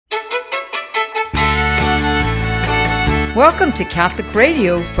Welcome to Catholic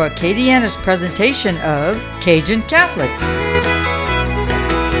Radio for Acadiana's presentation of Cajun Catholics.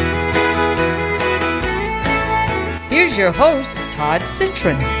 Here's your host, Todd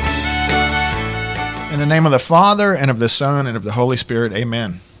Citron. In the name of the Father, and of the Son, and of the Holy Spirit,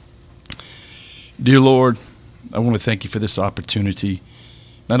 amen. Dear Lord, I want to thank you for this opportunity,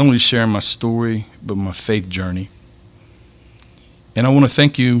 not only to share my story, but my faith journey. And I want to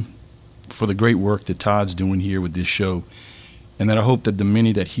thank you for the great work that Todd's doing here with this show, and that I hope that the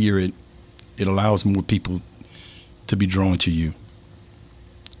many that hear it, it allows more people to be drawn to you.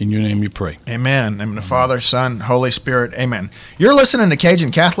 In your name we pray. Amen. In the name of the Father, Son, Holy Spirit, amen. You're listening to Cajun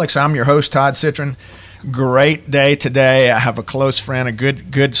Catholics. I'm your host, Todd Citron. Great day today. I have a close friend, a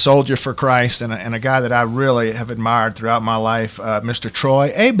good soldier for Christ, and a guy that I really have admired throughout my life, Mr.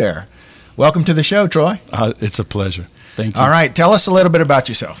 Troy Hebert. Welcome to the show, Troy. It's a pleasure. Thank you. All right. Tell us a little bit about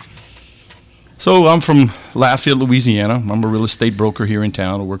yourself. So I'm from Lafayette, Louisiana. I'm a real estate broker here in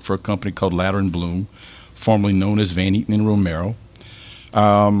town. I work for a company called Ladder & Bloom, formerly known as Van Eaton and Romero.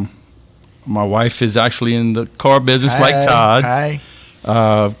 My wife is actually in the car business like Todd. Hi.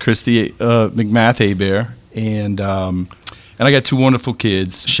 Christy McMath Hebert. And I got two wonderful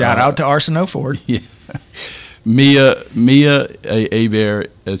kids. Shout out to Arsenault Ford. Yeah. Mia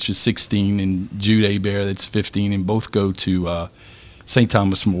Hebert, that's just 16, and Jude Hebert, that's 15, and both go to St.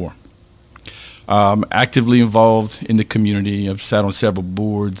 Thomas More. Actively involved in the community. I've sat on several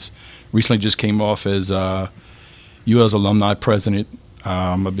boards. Recently just came off as UL's alumni president.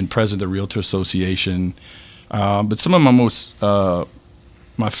 I've been president of the Realtor Association. But some of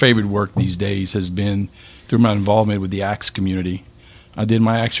my favorite work these days has been through my involvement with the Acts community. I did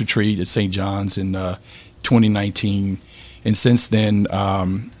my Acts retreat at St. John's in 2019, and since then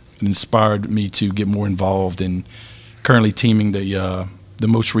it inspired me to get more involved, and currently teaming the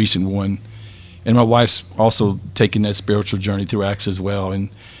most recent one. And my wife's also taking that spiritual journey through Acts as well,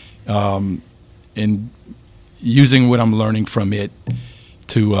 and using what I'm learning from it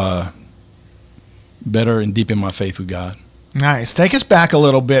to better and deepen my faith with God. Nice. Take us back a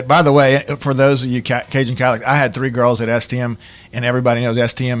little bit. By the way, for those of you Cajun Catholics, I had 3 girls at STM, and everybody knows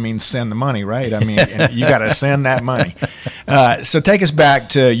STM means send the money, right? I mean, you got to send that money. So take us back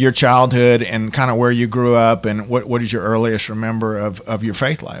to your childhood and kind of where you grew up, and what is your earliest remember of your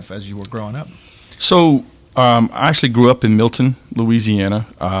faith life as you were growing up? So I actually grew up in Milton, Louisiana.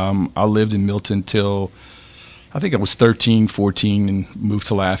 I lived in Milton till I think I was 13, 14, and moved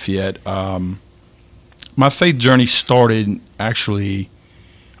to Lafayette. My faith journey started actually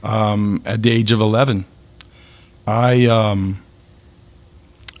at the age of 11. I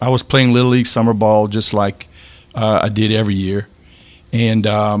was playing Little League summer ball just like I did every year, and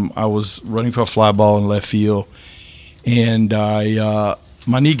I was running for a fly ball in left field, and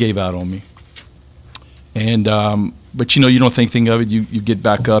my knee gave out on me. And but you don't think of it. You get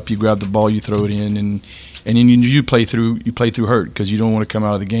back up, you grab the ball, you throw it in, and then you play through hurt because you don't want to come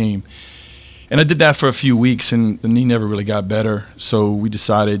out of the game. And I did that for a few weeks, and the knee never really got better. So we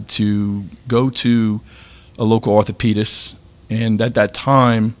decided to go to a local orthopedist, and at that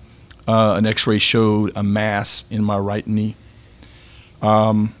time, an X-ray showed a mass in my right knee.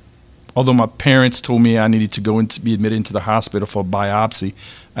 Although my parents told me I needed to go in to be admitted into the hospital for a biopsy,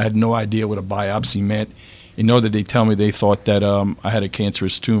 I had no idea what a biopsy meant. Nor did they tell me they thought that I had a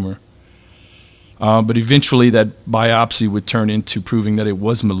cancerous tumor. But eventually that biopsy would turn into proving that it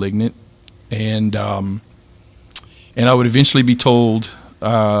was malignant. And I would eventually be told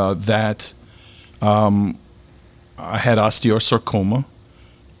that I had osteosarcoma,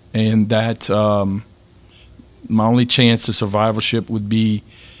 and that my only chance of survivorship would be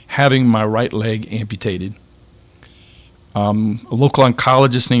having my right leg amputated. A local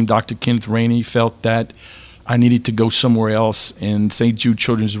oncologist named Dr. Kenneth Rainey felt that I needed to go somewhere else, and St. Jude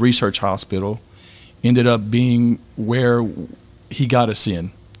Children's Research Hospital ended up being where he got us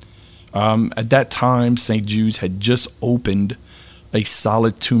in. At that time, St. Jude's had just opened a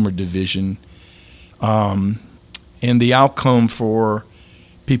solid tumor division, and the outcome for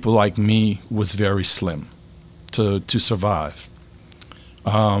people like me was very slim to survive.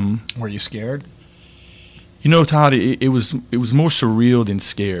 Were you scared? Todd, it was more surreal than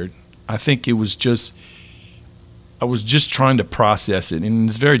scared. I think I was just trying to process it, and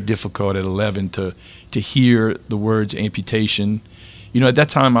it's very difficult at 11 to hear the words amputation. At that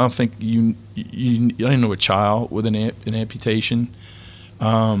time, I don't think I didn't know a child with an amputation.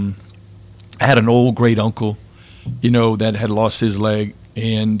 I had an old great uncle, that had lost his leg,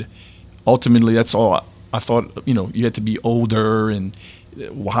 and ultimately that's all I thought. You had to be older, and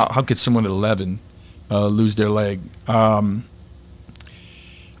how could someone at 11 lose their leg?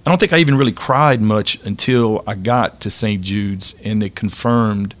 I don't think I even really cried much until I got to St. Jude's, and they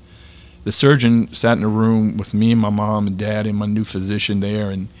confirmed. The surgeon sat in a room with me and my mom and dad and my new physician there,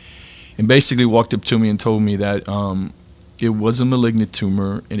 and basically walked up to me and told me that it was a malignant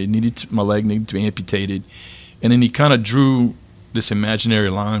tumor and my leg needed to be amputated. And then he kind of drew this imaginary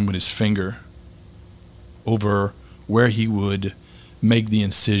line with his finger over where he would make the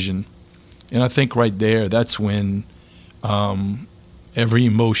incision. And I think right there, that's when every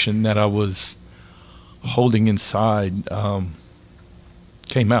emotion that I was holding inside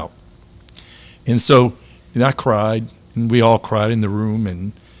came out. And so I cried, and we all cried in the room,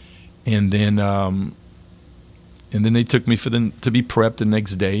 and then they took me to be prepped the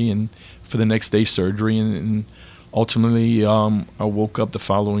next day, and for the next day surgery, and ultimately I woke up the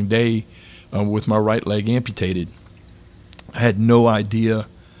following day with my right leg amputated. I had no idea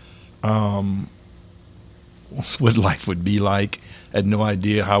what life would be like. I had no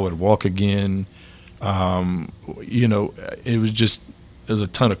idea how I would walk again. It was a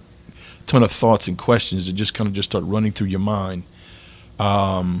ton of thoughts and questions that just kind of start running through your mind.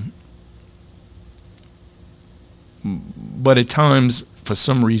 But at times, for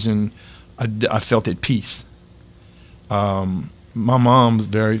some reason, I felt at peace. My mom was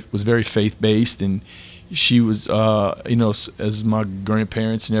very faith-based, and she was, as my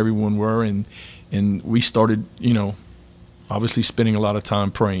grandparents and everyone were, and we started, obviously spending a lot of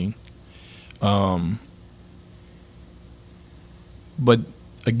time praying. But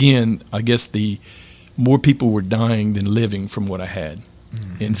again, I guess the more people were dying than living from what I had.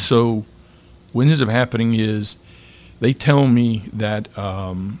 Mm-hmm. And so what ends up happening is they tell me that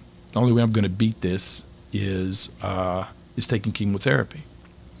the only way I'm going to beat this is taking chemotherapy.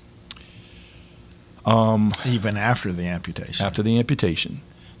 Even after the amputation? After the amputation.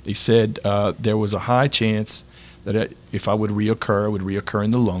 They said there was a high chance that if I would reoccur, it would reoccur in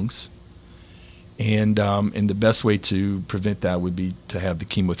the lungs. And the best way to prevent that would be to have the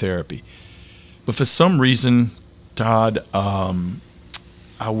chemotherapy. But for some reason, Todd, I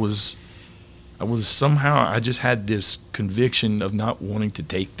just had this conviction of not wanting to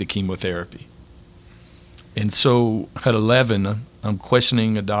take the chemotherapy. And so at 11, I'm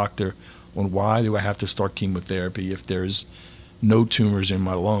questioning a doctor on why do I have to start chemotherapy if there's no tumors in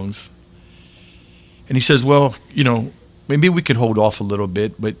my lungs. And he says, well, maybe we could hold off a little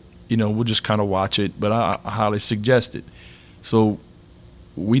bit, but we'll just kind of watch it, but I highly suggest it. So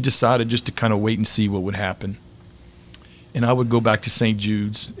we decided just to kind of wait and see what would happen. And I would go back to St.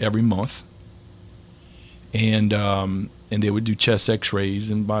 Jude's every month, and they would do chest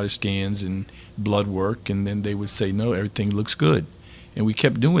x-rays and body scans and blood work, and then they would say, no, everything looks good. And we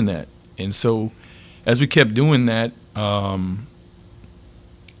kept doing that. And so as we kept doing that, I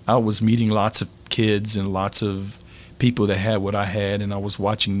was meeting lots of kids and lots of people that had what I had, and I was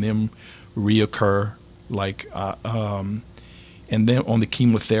watching them reoccur, and then on the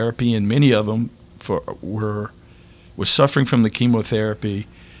chemotherapy, and many of them were suffering from the chemotherapy,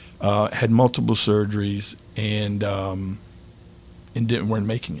 had multiple surgeries, and weren't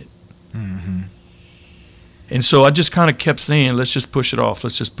making it. Mm-hmm. And so I just kind of kept saying, let's just push it off.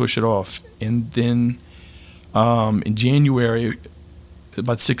 And then in January,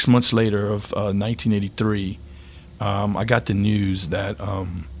 about 6 months later of 1983, I got the news that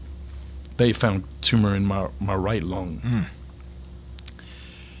they found a tumor in my right lung. Mm.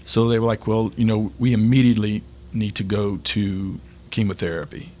 So they were like, well, we immediately need to go to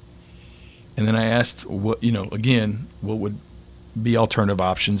chemotherapy. And then I asked, what would be alternative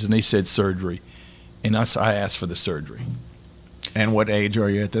options? And they said surgery. And I asked for the surgery. And what age are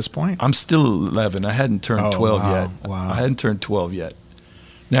you at this point? I'm still 11. I hadn't turned 12 yet. Wow. I hadn't turned 12 yet.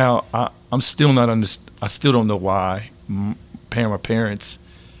 Now, I'm still not I still don't know why my parents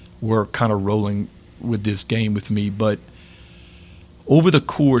were kind of rolling with this game with me, but over the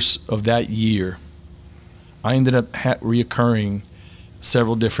course of that year, I ended up reoccurring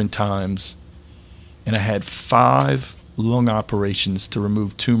several different times, and I had 5 lung operations to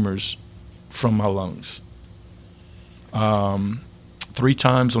remove tumors from my lungs. 3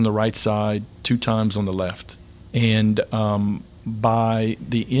 times on the right side, 2 times on the left. And by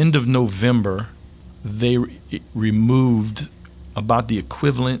the end of November, they removed about the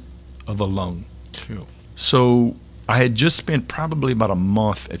equivalent of a lung. Cool. So I had just spent probably about a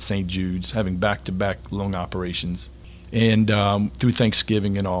month at St. Jude's having back-to-back lung operations, and through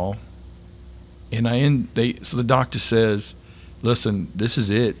Thanksgiving and all. And so the doctor says, listen, this is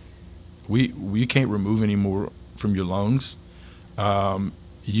it. We can't remove any more from your lungs.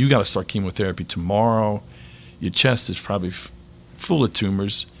 You got to start chemotherapy tomorrow. Your chest is probably full of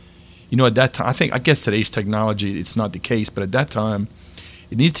tumors. At that time, I guess today's technology, it's not the case, but at that time,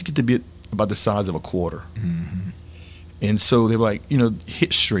 it needed to get to be about the size of a quarter. Mm-hmm. And so they were like,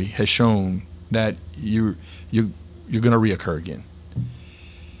 history has shown that you're going to reoccur again.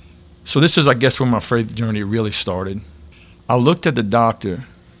 So this is, I guess, where my faith journey really started. I looked at the doctor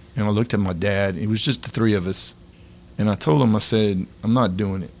and I looked at my dad. It was just the three of us. And I told them, I said, I'm not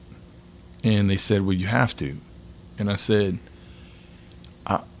doing it. And they said, well, you have to. And I said,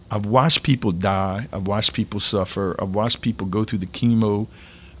 I've watched people die. I've watched people suffer. I've watched people go through the chemo.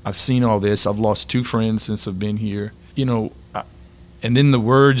 I've seen all this. I've lost 2 friends since I've been here. And then the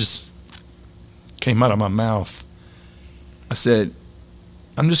words came out of my mouth. I said,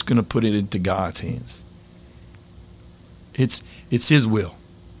 I'm just going to put it into God's hands. It's His will.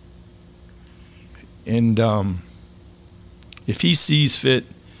 And if He sees fit,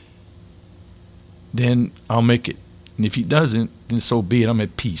 then I'll make it. And if He doesn't, then so be it. I'm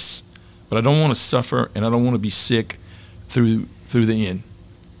at peace. But I don't want to suffer, and I don't want to be sick through the end.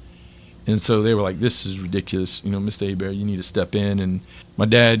 And so they were like, this is ridiculous. Mr. Hebert, you need to step in. And my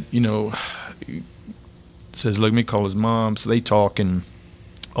dad, says, let me call his mom. So they talk, and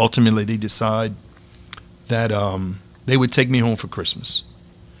ultimately they decide that they would take me home for Christmas.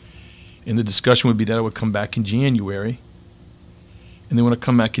 And the discussion would be that I would come back in January. And then when I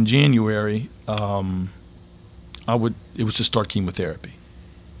come back in January, it was to start chemotherapy.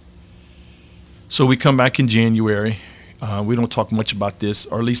 So we come back in January. We don't talk much about this,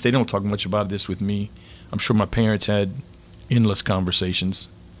 or at least they don't talk much about this with me. I'm sure my parents had endless conversations.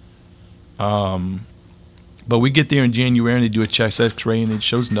 But we get there in January and they do a chest X-ray and it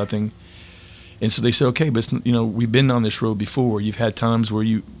shows nothing. And so they say, okay, but we've been on this road before. You've had times where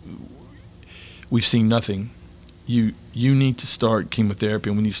we've seen nothing. You need to start chemotherapy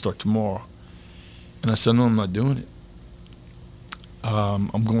and we need to start tomorrow. And I said, no, I'm not doing it.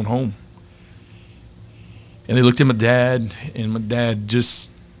 I'm going home. And they looked at my dad, and my dad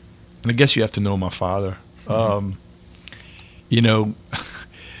and I guess you have to know my father. You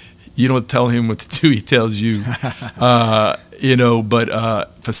don't tell him what to do, he tells you. But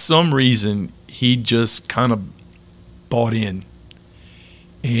for some reason, he just kind of bought in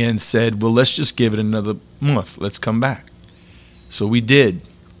and said, well, let's just give it another month. Let's come back. So we did.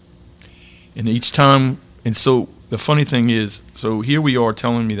 And each time, and so the funny thing is, so here we are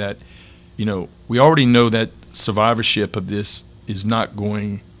telling me that, we already know that survivorship of this is not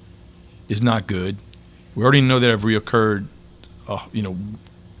good. We already know that I've reoccurred,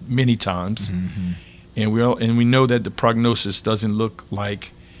 many times. Mm-hmm. And we know that the prognosis doesn't look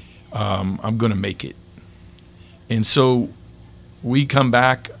like I'm going to make it. And so we come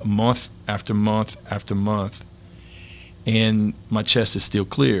back month after month after month, and my chest is still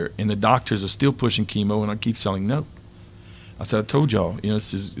clear, and the doctors are still pushing chemo, and I keep saying no. I said, I told y'all,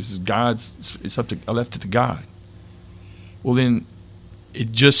 this is God's. I left it to God. Well, then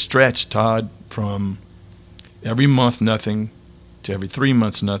it just stretched, Todd, from every month nothing to every 3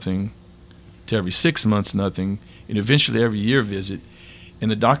 months nothing to every 6 months nothing, and eventually every year visit. And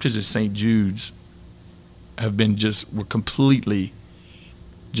the doctors at St. Jude's were completely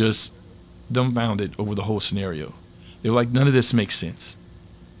just dumbfounded over the whole scenario. They were like, none of this makes sense.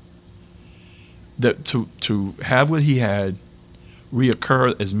 That to have what he had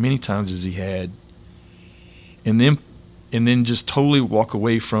reoccur as many times as he had, and then just totally walk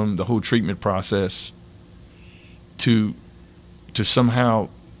away from the whole treatment process to somehow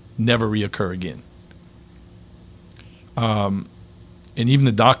never reoccur again. And even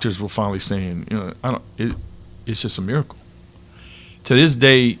the doctors were finally saying, it's just a miracle. To this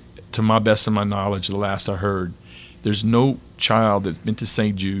day, to my best of my knowledge, the last I heard, there's no child that's been to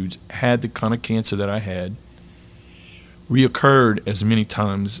St. Jude's, had the kind of cancer that I had, reoccurred as many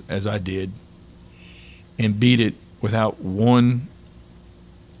times as I did, and beat it without one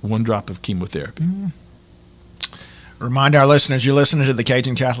drop of chemotherapy. Mm-hmm. Remind our listeners, you're listening to the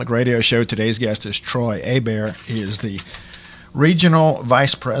Cajun Catholic Radio Show. Today's guest is Troy Hebert. He is the Regional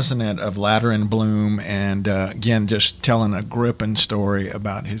Vice President of Latter & Bloom, and again, just telling a gripping story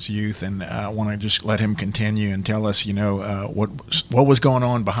about his youth. And I want to just let him continue and tell us, what was going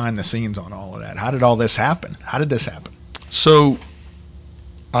on behind the scenes on all of that. How did all this happen? How did this happen? So,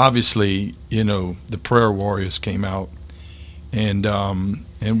 obviously, the prayer warriors came out, and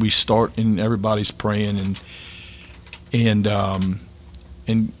we start, and everybody's praying, and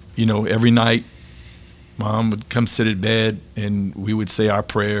every night, Mom would come sit at bed, and we would say our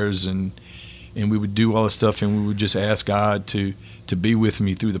prayers, and we would do all this stuff, and we would just ask God to be with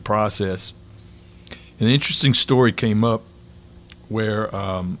me through the process. And an interesting story came up where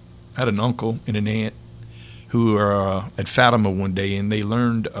I had an uncle and an aunt who were at Fatima one day, and they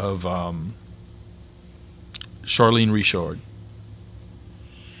learned of Charlene Richard.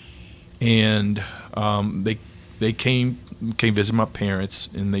 and they came visit my parents,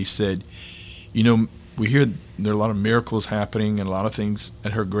 and they said, we hear there are a lot of miracles happening and a lot of things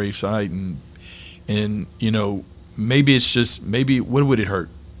at her gravesite, and maybe it's just what would it hurt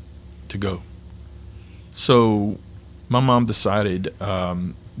to go? So my mom decided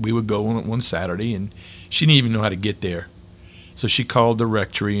we would go on one Saturday, and she didn't even know how to get there. So she called the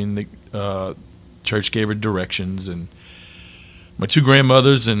rectory, and the church gave her directions, and my two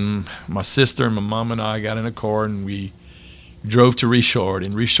grandmothers and my sister and my mom and I got in a car, and we drove to Richard,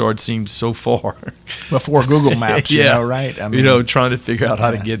 and Richard seemed so far. Before Google Maps, right? I mean, trying to figure out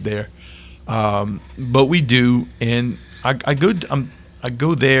how to get there. But we do, and I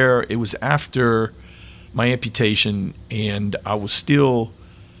go there. It was after my amputation, and I was still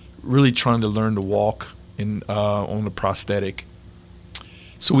really trying to learn to walk on the prosthetic.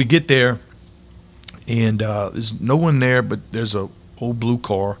 So we get there, and there's no one there, but there's a old blue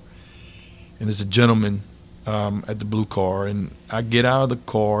car, and there's a gentleman at the blue car, and I get out of the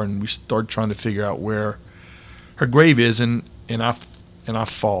car, and we start trying to figure out where her grave is, and I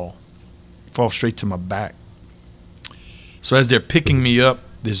fall straight to my back. So as they're picking me up,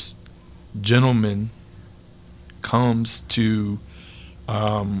 this gentleman comes to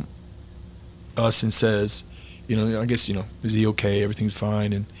us and says, I guess, is he okay? Everything's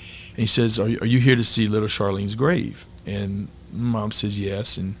fine. And he says, are you here to see little Charlene's grave? And Mom says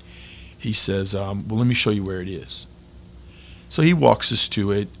yes. And he says, well, let me show you where it is. So he walks us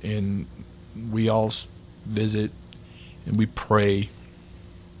to it, and we all visit, and we pray.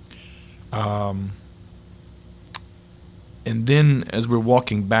 And then as we're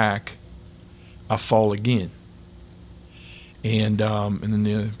walking back, I fall again. And then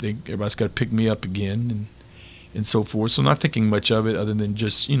everybody's got to pick me up again, and so forth. So not thinking much of it other than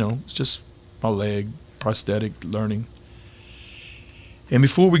just, it's just my leg, prosthetic, learning. And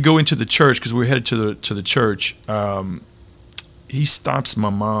before we go into the church, because we're headed to the church, he stops my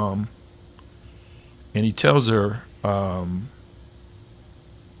mom, and he tells her,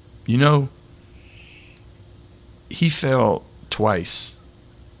 he fell twice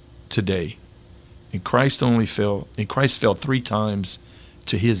today, and Christ fell 3 times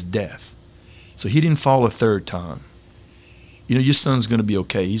to his death. So he didn't fall a 3rd time. Your son's going to be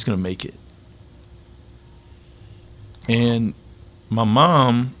okay. He's going to make it. And my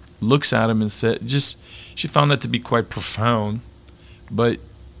mom looks at him and said, she found that to be quite profound,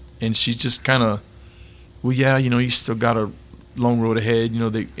 and she just kind of, well, yeah, you still got a long road ahead,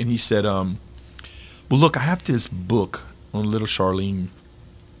 and he said, well, look, I have this book on little Charlene,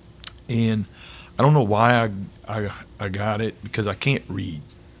 and I don't know why I got it, because I can't read.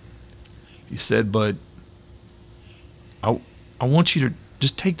 He said, but I want you to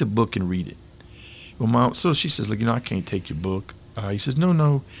just take the book and read it. Well, Mom, so she says, I can't take your book. He says,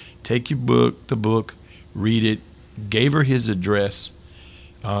 no, take the book, read it. Gave her his address,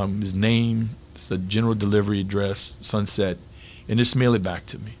 his name, it's a general delivery address, Sunset, and just mail it back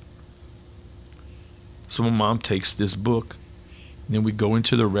to me. So my mom takes this book, and then we go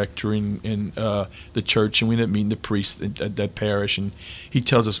into the rectory and the church, and we end up meeting the priest at that parish, and he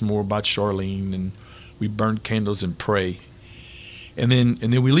tells us more about Charlene, and we burn candles and pray, and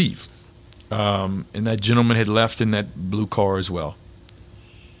then we leave. And that gentleman had left in that blue car as well.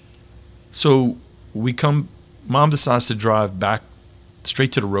 So Mom decides to drive back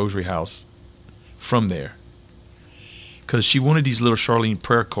straight to the Rosary House from there, because she wanted these little Charlene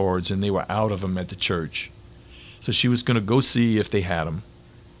prayer cards, and they were out of them at the church. So she was going to go see if they had them.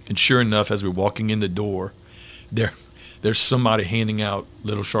 And sure enough, as we're walking in the door, there's somebody handing out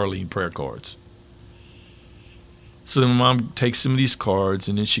little Charlene prayer cards. So then my mom takes some of these cards,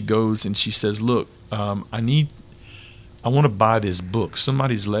 and then she goes and she says, look, I want to buy this book.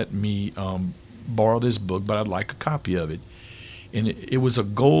 Somebody's let me borrow this book, but I'd like a copy of it. And it was a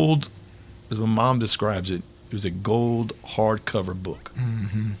gold, as my mom describes it, it was a gold hardcover book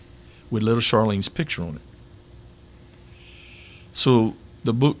with little Charlene's picture on it. So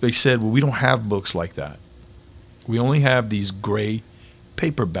the book, they said, well, we don't have books like that. We only have these gray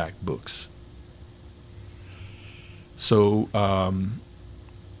paperback books. So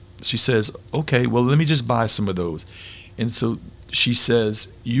she says, okay, well, let me just buy some of those. And so she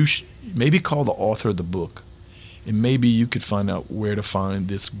says, you maybe call the author of the book, and maybe you could find out where to find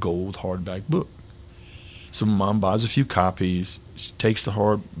this gold hardback book. So Mom buys a few copies. She takes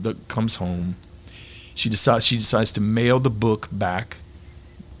comes home. She decides to mail the book back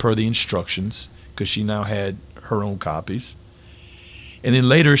per the instructions, because she now had her own copies. And then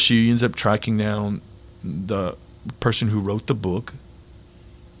later she ends up tracking down the person who wrote the book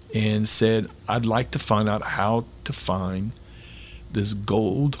and said, I'd like to find out how to find this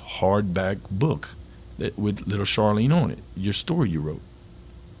gold hardback book with little Charlene on it, your story you wrote.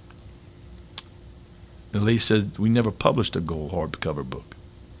 The lady says, we never published a gold hardcover book.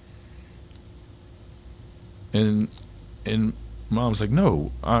 And Mom's like,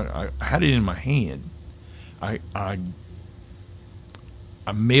 no, I had it in my hand. I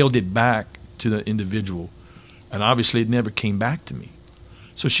mailed it back to the individual, and obviously it never came back to me.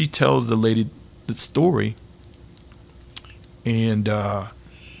 So she tells the lady the story, and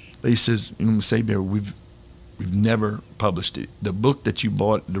lady says, Miss Hebert, we've never published it. The book that you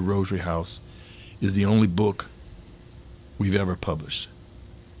bought at the Rosary House is the only book we've ever published.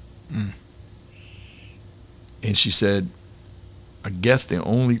 And she said, I guess the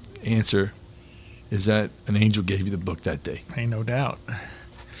only answer is that an angel gave you the book that day. Ain't no doubt.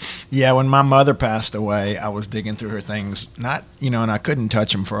 Yeah, when my mother passed away, I was digging through her things, and I couldn't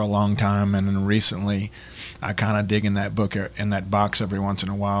touch them for a long time. And then recently, I kind of dig in that book, in that box every once in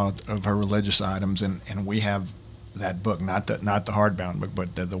a while of her religious items, and we have that book, not the hardbound book,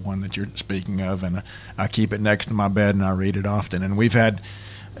 but the one that you're speaking of, and I keep it next to my bed and I read it often. And we've had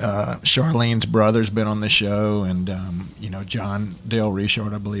Charlene's brother's been on the show, and John Dale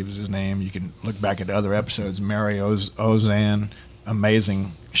Richard, I believe is his name. You can look back at other episodes. Mary Ozanne,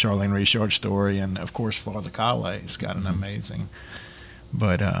 amazing Charlene Richard story, and of course Father Calais got an amazing.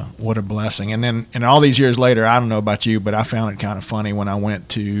 But what a blessing! And then, all these years later, I don't know about you, but I found it kind of funny when I went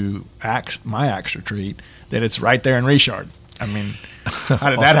to my Acts retreat that it's right there in Richard. I mean, how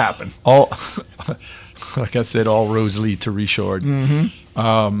did that happen? All, like I said, all roads lead to Richard. Mm-hmm.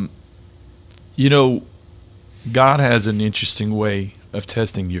 God has an interesting way of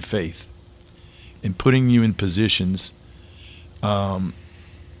testing your faith and putting you in positions. And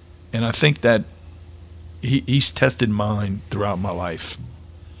I think that He's tested mine throughout my life.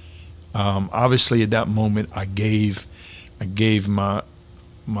 Obviously, at that moment, I gave my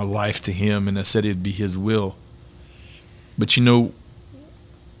life to Him, and I said it'd be His will. But when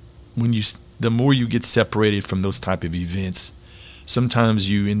the more you get separated from those type of events, sometimes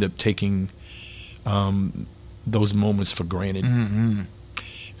you end up taking those moments for granted. Mm-hmm.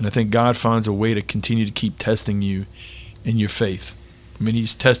 And I think God finds a way to continue to keep testing you in your faith. I mean,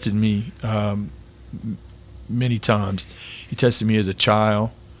 He's tested me many times. He tested me as a child.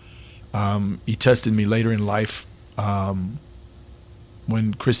 He tested me later in life.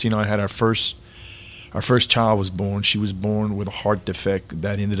 When Christy and I had our first child was born, she was born with a heart defect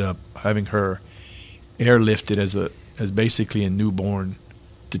that ended up having her airlifted as basically a newborn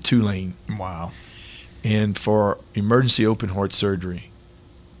to Tulane. Wow. And for emergency open heart surgery.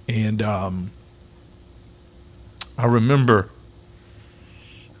 And I remember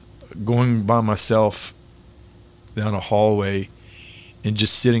going by myself down a hallway and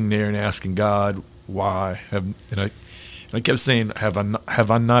just sitting there and asking God why. And I kept saying, have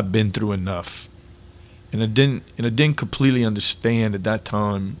I not been through enough? And I didn't completely understand at that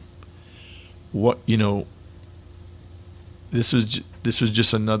time what, this was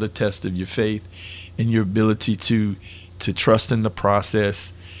just another test of your faith and your ability to trust in the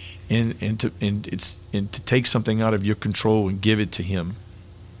process and to take something out of your control and give it to Him.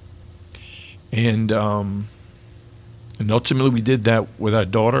 And ultimately we did that with our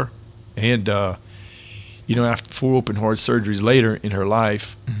daughter. And after 4 open heart surgeries later in her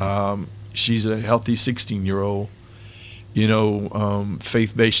life, mm-hmm. She's a healthy 16-year-old,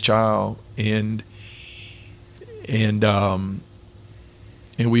 faith-based child, and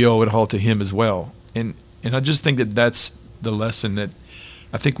we owe it all to Him as well. And I just think that that's the lesson that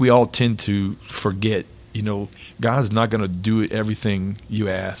I think we all tend to forget. God's not going to do everything you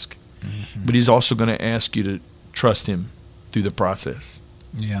ask, mm-hmm. but He's also going to ask you to trust Him through the process.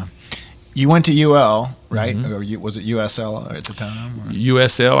 Yeah. You went to UL, right? Mm-hmm. Or was it USL at the time? Or?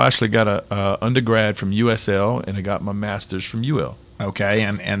 USL. I actually got a undergrad from USL, and I got my master's from UL. Okay,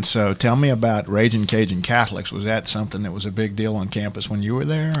 and so tell me about Raging Cajun Catholics. Was that something that was a big deal on campus when you were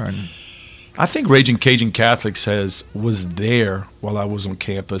there? Or? I think Raging Cajun Catholics was there while I was on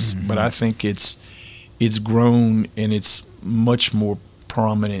campus, mm-hmm. but I think it's grown and it's much more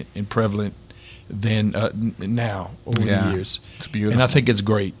prominent and prevalent than now over the years. It's beautiful. And I think it's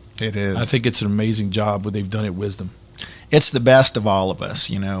great. It is. I think it's an amazing job what they've done at Wisdom. It's the best of all of us.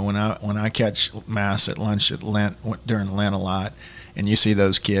 When I catch Mass at lunch at Lent, during Lent a lot, and you see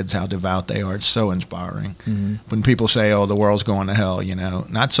those kids, how devout they are, it's so inspiring. Mm-hmm. When people say, oh, the world's going to hell,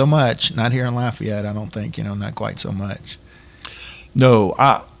 not so much. Not here in Lafayette, I don't think, not quite so much. No,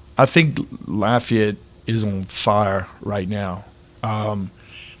 I think Lafayette is on fire right now.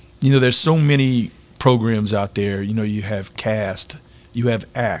 There's so many programs out there. You have CAST, you have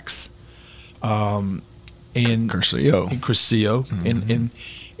ACTS, and Cursillo, and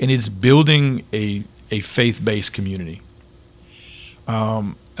it's building a faith-based community.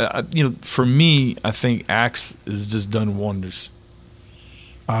 For me, I think Acts has just done wonders.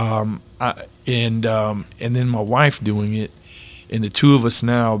 And then my wife doing it, and the two of us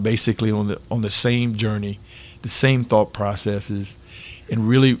now basically on the same journey, the same thought processes, and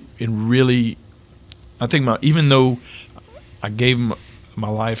really, I think even though I gave my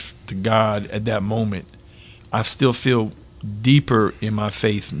life to God at that moment, I still feel deeper in my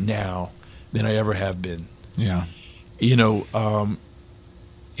faith now than I ever have been. Yeah.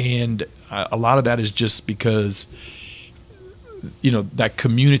 And a lot of that is just because, that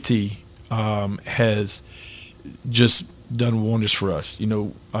community has just done wonders for us.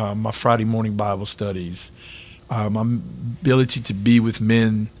 My Friday morning Bible studies, my ability to be with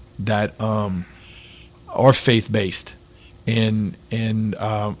men that are faith-based and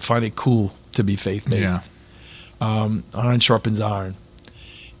find it cool to be faith-based. Yeah. Iron sharpens iron.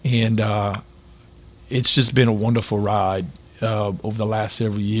 And it's just been a wonderful ride over the last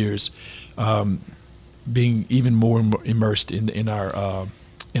several years, being even more immersed in our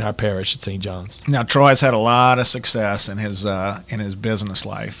parish at St. John's. Now, Troy's had a lot of success in his business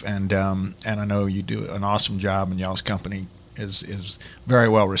life, and I know you do an awesome job, and y'all's company is very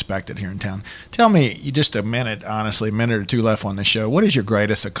well respected here in town. Tell me, just a minute or two left on the show. What is your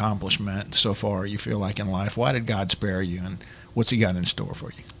greatest accomplishment so far? You feel like in life? Why did God spare you, and what's He got in store for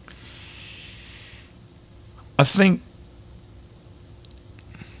you? I think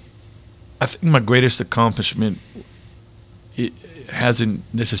my greatest accomplishment, it hasn't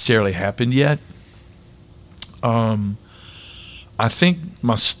necessarily happened yet. I think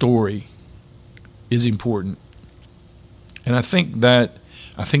my story is important, and I think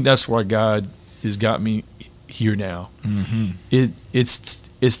that's why God has got me here now. Mm-hmm.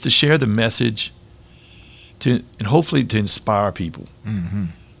 It's to share the message and hopefully to inspire people. Mm-hmm.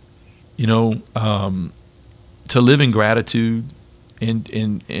 To live in gratitude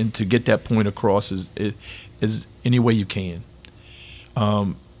and to get that point across is any way you can.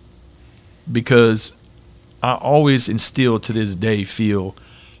 Because I always and still to this day feel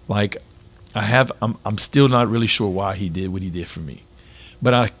like I'm still not really sure why He did what He did for me,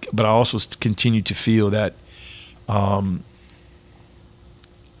 but I also continue to feel that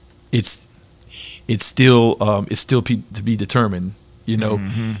it's still to be determined.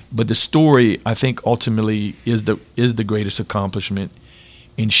 Mm-hmm. But the story, I think, ultimately is the greatest accomplishment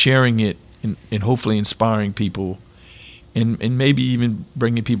in sharing it and hopefully inspiring people and maybe even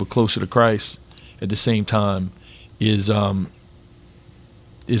bringing people closer to Christ at the same time is what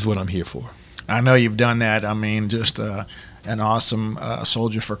I'm here for. I know you've done that. I mean, just an awesome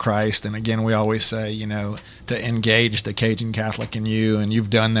soldier for Christ. And again, we always say, to engage the Cajun Catholic in you, and you've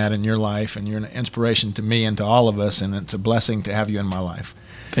done that in your life, and you're an inspiration to me and to all of us, and it's a blessing to have you in my life.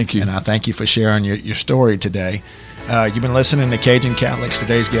 Thank you. And I thank you for sharing your story today. You've been listening to Cajun Catholics.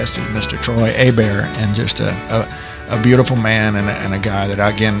 Today's guest is Mr. Troy Hebert, and just a beautiful man and a guy that,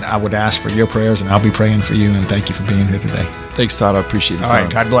 again, I would ask for your prayers, and I'll be praying for you, and thank you for being here today. Thanks, Todd. I appreciate it. All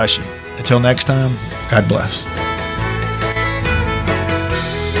right, God bless you. Until next time, God bless.